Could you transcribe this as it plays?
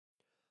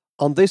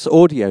On this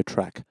audio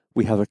track,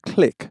 we have a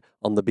click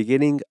on the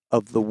beginning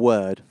of the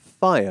word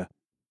fire.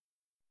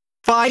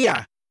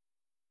 Fire.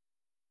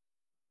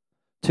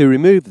 To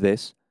remove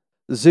this,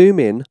 zoom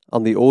in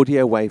on the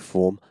audio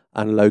waveform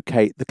and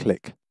locate the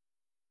click.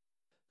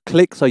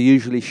 Clicks are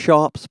usually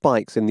sharp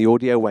spikes in the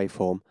audio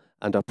waveform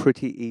and are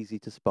pretty easy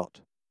to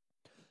spot.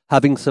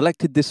 Having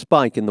selected this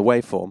spike in the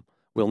waveform,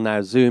 we'll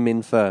now zoom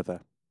in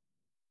further.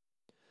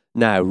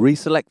 Now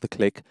reselect the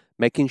click,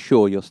 making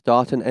sure your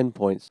start and end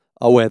points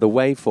are where the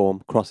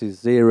waveform crosses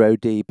 0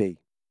 dB.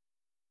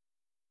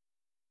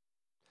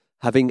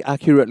 Having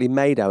accurately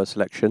made our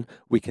selection,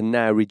 we can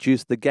now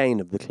reduce the gain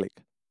of the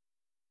click.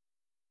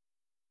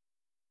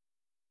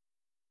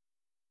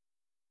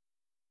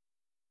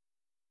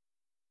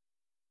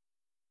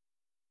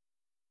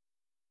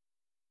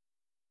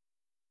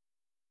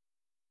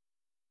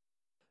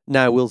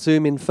 Now we'll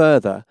zoom in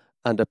further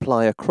and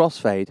apply a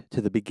crossfade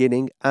to the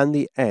beginning and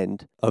the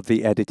end of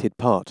the edited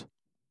part.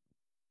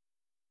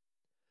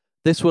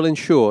 This will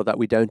ensure that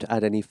we don't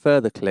add any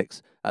further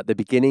clicks at the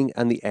beginning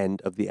and the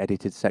end of the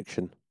edited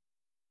section.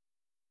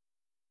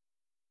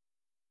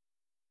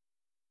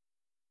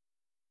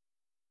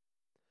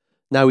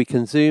 Now we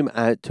can zoom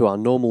out to our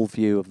normal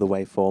view of the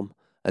waveform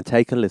and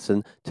take a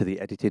listen to the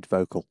edited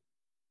vocal.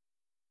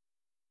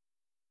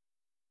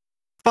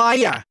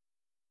 Fire.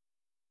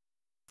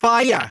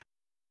 Fire.